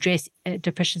to address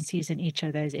deficiencies in each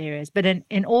of those areas. But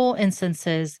in all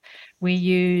instances, we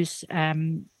use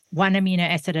one amino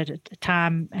acid at a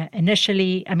time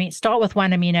initially. Start with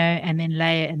one amino and then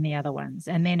layer in the other ones.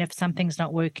 And then if something's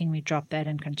not working, we drop that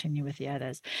and continue with the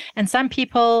others. And some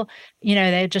people,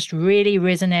 they just really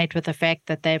resonate with the fact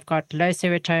that they've got low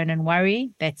serotonin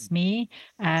worry. That's me.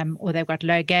 Or they've got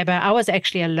low GABA. I was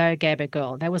actually a low GABA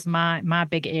girl. That was my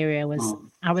big area was,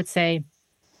 I would say,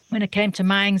 when it came to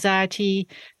my anxiety,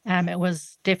 it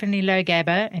was definitely low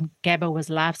GABA, and GABA was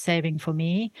life-saving for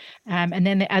me. And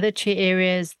then the other 2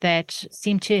 areas that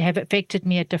seem to have affected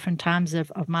me at different times of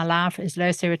my life is low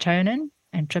serotonin,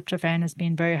 and tryptophan has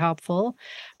been very helpful.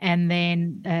 And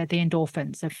then the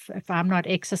endorphins. If I'm not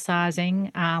exercising,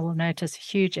 I will notice a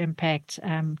huge impact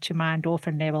to my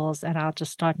endorphin levels, and I'll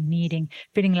just start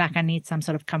feeling like I need some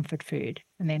sort of comfort food.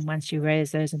 And then once you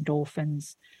raise those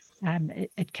endorphins,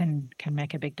 it can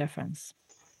make a big difference.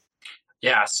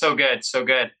 Yeah, so good, so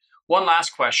good. One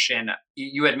last question.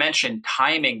 You had mentioned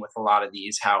timing with a lot of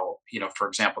these, how, for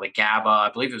example, the GABA, I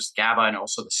believe it was GABA and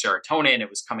also the serotonin, it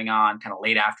was coming on kind of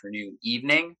late afternoon,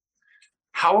 evening.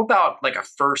 How about like a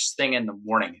first thing in the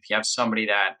morning? If you have somebody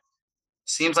that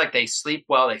seems like they sleep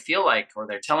well, they feel like, or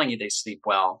they're telling you they sleep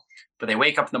well, but they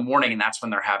wake up in the morning and that's when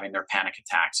they're having their panic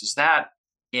attacks. Is that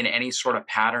in any sort of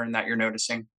pattern that you're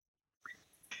noticing?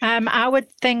 I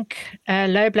would think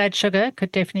low blood sugar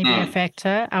could definitely be a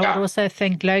factor. I would also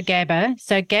think low GABA.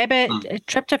 So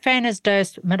tryptophan is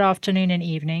dosed mid-afternoon and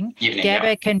evening.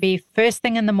 GABA can be first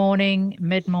thing in the morning,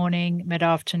 mid-morning,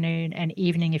 mid-afternoon, and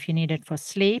evening if you need it for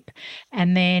sleep.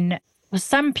 And then for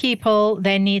some people,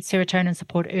 they need serotonin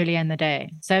support earlier in the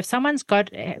day. So if someone's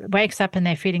wakes up and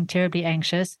they're feeling terribly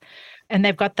anxious, and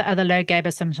they've got the other low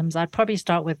GABA symptoms, I'd probably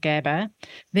start with GABA.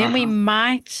 Then we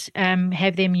might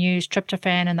have them use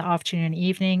tryptophan in the afternoon and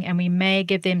evening, and we may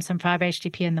give them some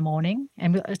 5-HTP in the morning.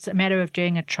 And it's a matter of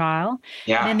doing a trial.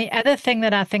 Yeah. And then the other thing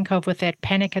that I think of with that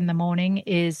panic in the morning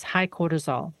is high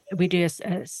cortisol. We do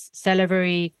a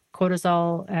salivary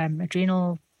cortisol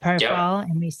adrenal profile,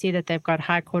 and we see that they've got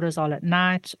high cortisol at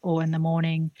night or in the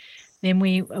morning. Then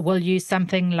we will use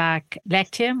something like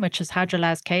lactium, which is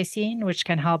hydrolyzed casein, which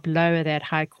can help lower that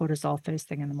high cortisol first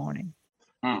thing in the morning.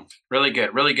 Really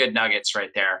good nuggets right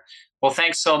there. Well,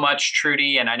 thanks so much,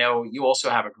 Trudy. And I know you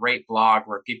also have a great blog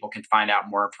where people can find out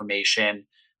more information.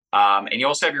 And you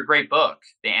also have your great book,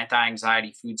 The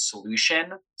Anti-Anxiety Food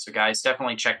Solution. So guys,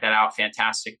 definitely check that out.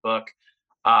 Fantastic book.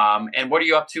 And what are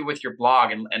you up to with your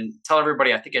blog? And tell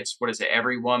everybody, I think it's, what is it?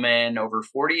 Every woman over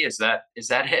 40? Is that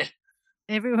it?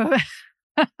 Every woman.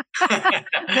 I'm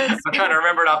trying to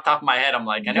remember it off the top of my head. I'm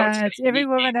like, I know it's every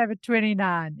woman over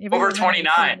 29. Over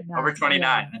 29. Over 29.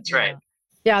 Yeah, that's right.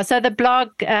 Yeah. So the blog,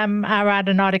 I write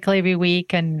an article every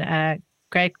week, and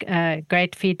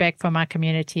great feedback from my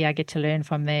community. I get to learn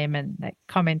from them, and they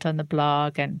comment on the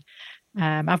blog. And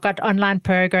I've got online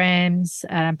programs,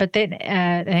 but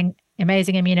then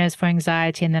Amazing Aminos for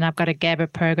Anxiety. And then I've got a GABA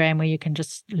program where you can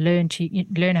just learn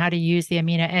how to use the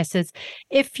amino acids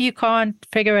if you can't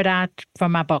figure it out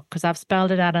from my book, because I've spelled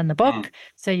it out in the book.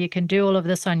 So you can do all of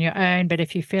this on your own. But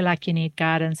if you feel like you need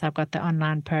guidance, I've got the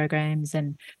online programs.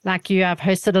 And like you, I've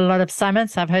hosted a lot of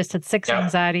summits. I've hosted 6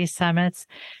 anxiety summits.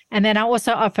 And then I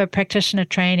also offer practitioner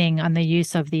training on the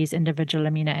use of these individual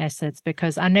amino acids,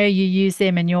 because I know you use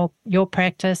them in your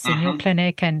practice, in your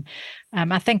clinic. And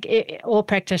I think all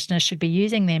practitioners should be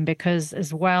using them, because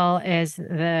as well as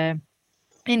the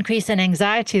increase in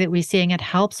anxiety that we're seeing, it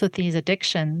helps with these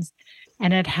addictions,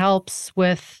 and it helps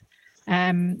with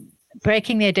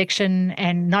breaking the addiction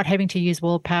and not having to use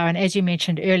willpower. And as you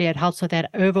mentioned earlier, it helps with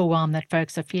that overwhelm that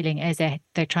folks are feeling as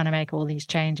they're trying to make all these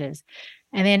changes.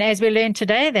 And then as we learned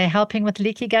today, they're helping with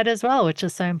leaky gut as well, which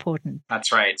is so important.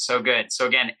 That's right. So good. So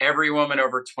again, every woman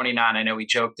over 29, I know we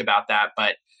joked about that,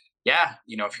 but yeah,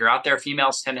 if you're out there,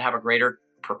 females tend to have a greater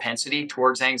propensity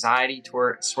towards anxiety,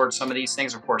 towards some of these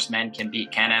things. Of course, men can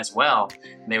as well,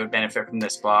 and they would benefit from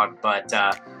this blog. But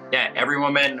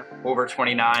everywoman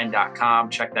over29.com.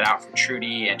 Check that out for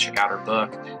Trudy and check out her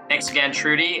book. Thanks again,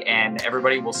 Trudy, and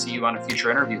everybody, we'll see you on a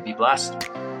future interview. Be blessed.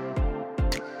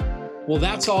 Well,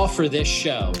 that's all for this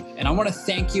show. And I want to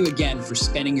thank you again for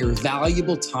spending your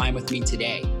valuable time with me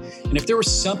today. And if there was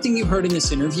something you heard in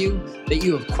this interview that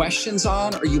you have questions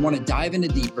on or you want to dive into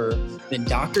deeper, then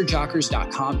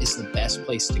drjockers.com is the best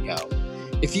place to go.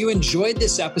 If you enjoyed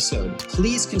this episode,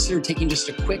 please consider taking just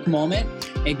a quick moment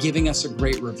and giving us a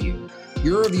great review.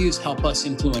 Your reviews help us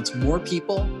influence more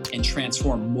people and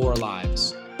transform more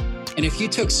lives. And if you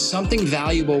took something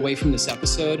valuable away from this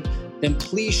episode, then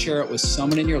please share it with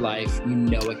someone in your life you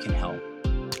know it can help.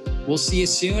 We'll see you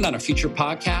soon on a future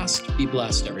podcast. Be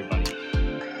blessed, everybody.